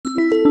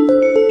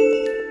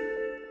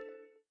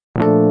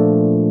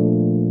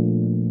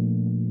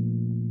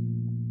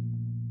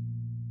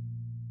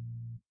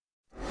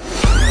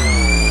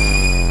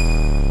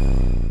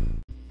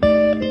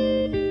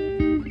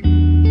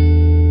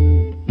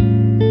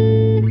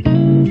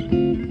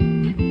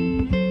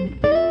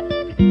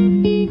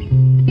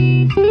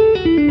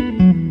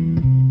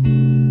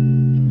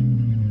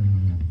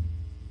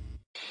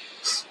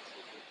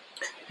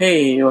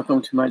Hey,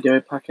 welcome to my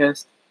daily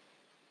podcast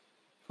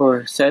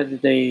for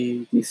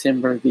Saturday,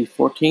 December the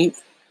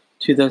 14th,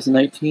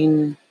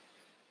 2019.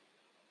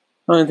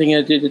 The only thing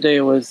I did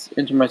today was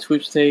enter my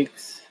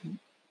sweepstakes,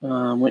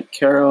 went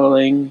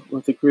caroling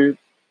with the group.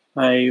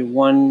 I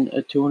won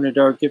a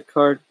 $200 gift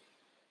card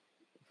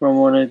from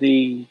one of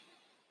the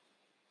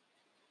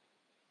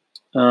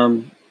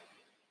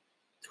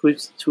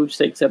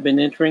sweepstakes I've been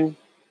entering.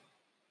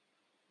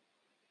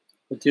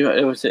 I think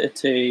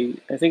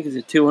it's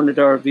a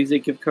 $200 Visa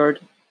gift card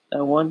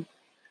I won.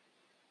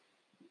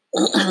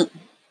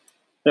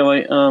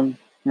 Anyway,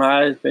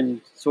 my eye's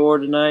been sore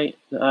tonight.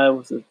 The eye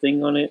with the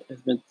thing on it has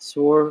been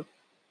sore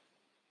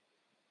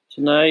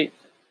tonight.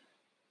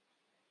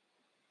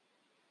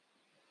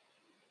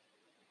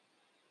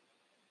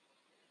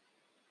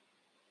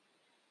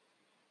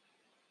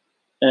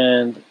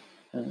 And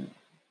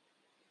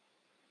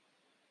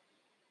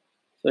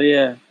so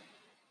yeah,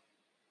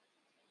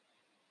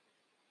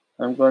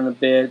 I'm going to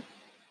bed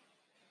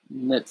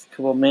in the next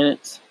few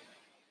minutes.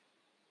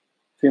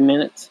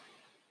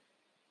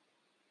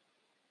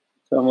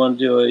 So I'm going to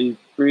do a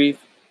brief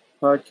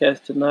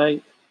podcast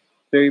tonight,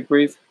 very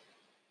brief,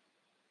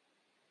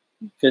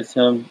 because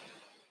I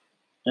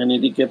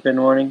need to get up in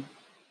the morning.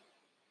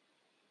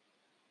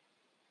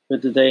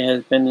 But today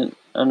has been an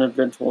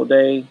uneventful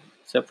day,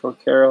 except for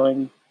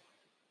caroling.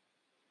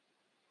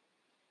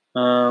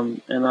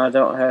 And I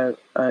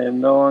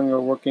am no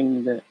longer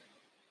working the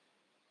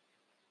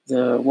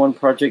one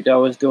project I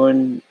was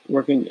doing,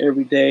 working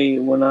every day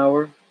 1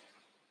 hour.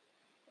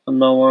 I'm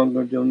no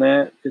longer doing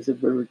that because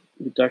of a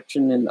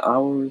reduction in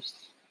hours.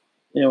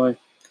 Anyway,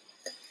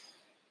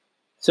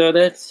 so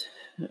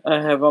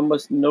I have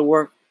almost no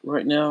work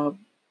right now,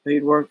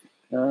 paid work.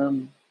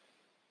 So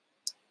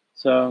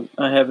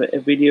I have a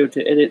video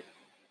to edit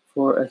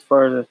as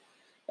part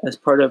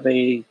of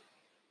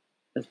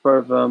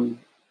an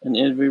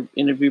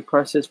interview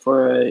process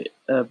for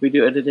a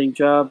video editing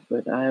job,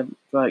 but I have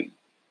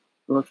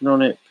working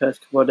on it past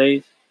couple of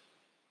days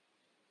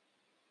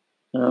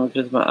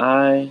because of my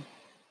eye.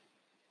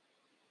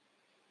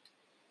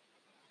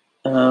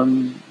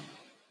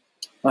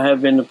 I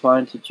have been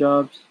applying to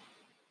jobs.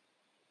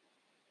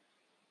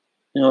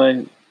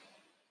 Anyway,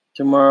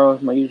 tomorrow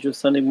is my usual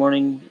Sunday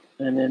morning,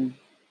 and then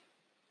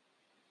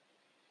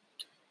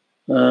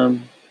I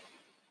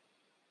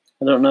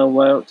don't know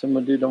what else I'm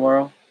gonna do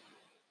tomorrow.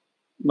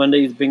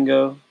 Monday's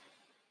bingo,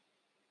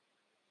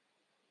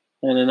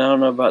 and then I don't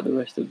know about the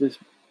rest of this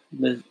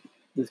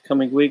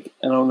coming week.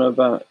 I don't know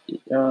about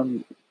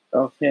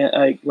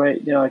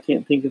right now I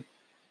can't think of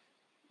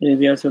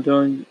anything else I'm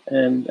doing,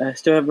 and I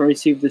still haven't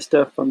received the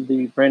stuff from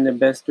the brand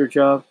ambassador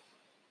job.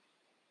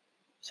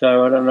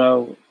 So I don't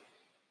know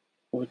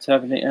what's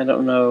happening. I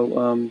don't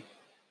know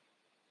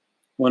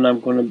when I'm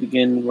going to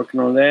begin working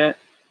on that.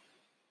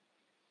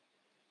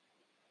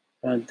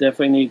 I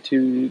definitely need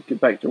to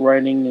get back to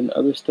writing and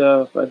other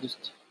stuff. Right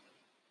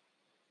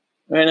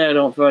now I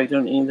don't feel like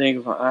doing anything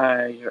with my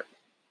eye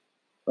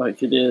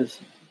like it is.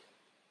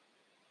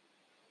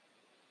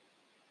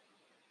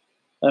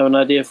 I have an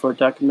idea for a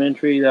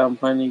documentary that I'm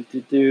planning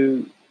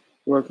to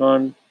work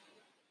on.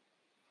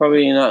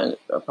 I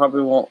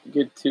probably won't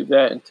get to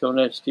that until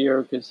next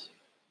year because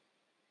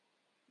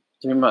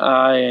through my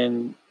eye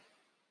and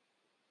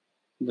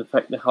the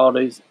fact that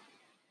holidays,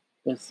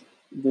 it's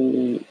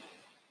the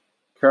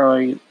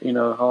currently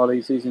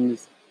holiday season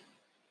is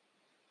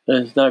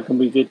it's not going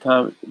to be a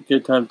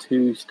good time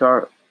to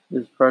start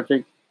this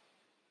project.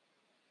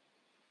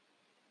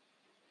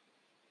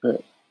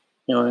 But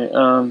anyway,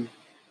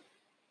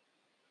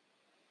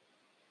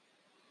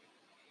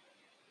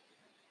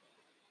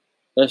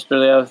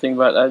 yesterday I was thinking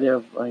about the idea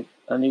of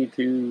I need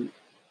to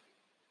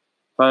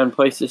find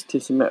places to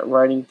submit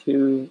writing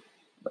to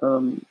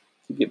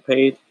get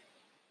paid,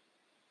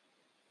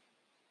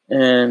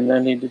 and I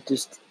need to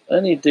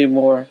do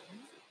more.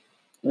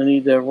 I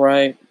need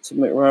to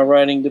submit my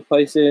writing to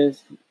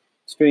places,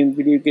 stream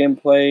video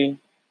gameplay,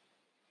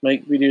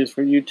 make videos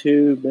for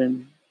YouTube,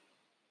 and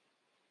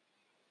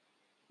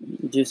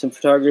do some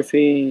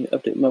photography,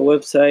 update my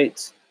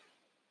websites.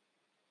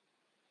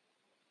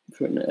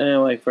 For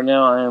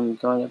now I am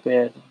going to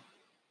bed.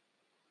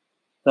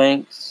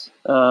 Thanks.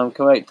 Come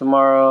back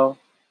tomorrow.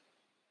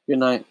 Good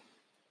night.